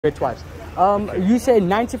twice. You say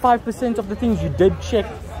 95% of the things you did check.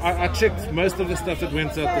 I checked most of the stuff that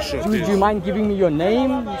went out the shop. Do you mind giving me your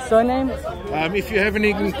name, surname? If you have any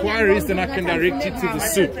inquiries, then I can direct you to the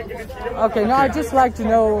suit. Okay, no, I'd just like to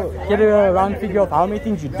know, get a round figure of how many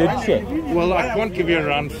things you did check. Well, I can't give you a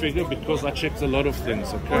round figure because I checked a lot of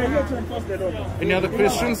things, okay? Any other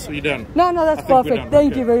questions? Are you done? No, that's perfect.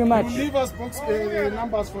 Thank you very much. Leave us books,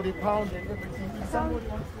 numbers for the pound and everything. If somebody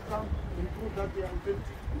wants to come and prove that they are 50,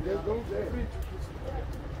 they go there.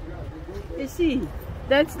 You see,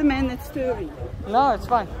 that's the man that's stirring. No, it's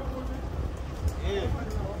fine.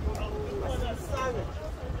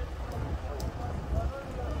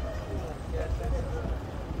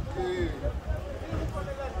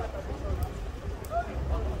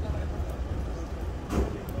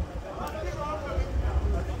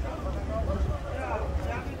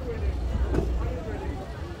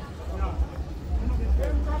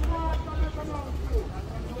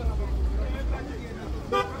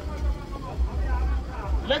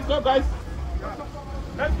 Let's go, guys.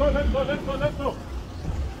 Let's go.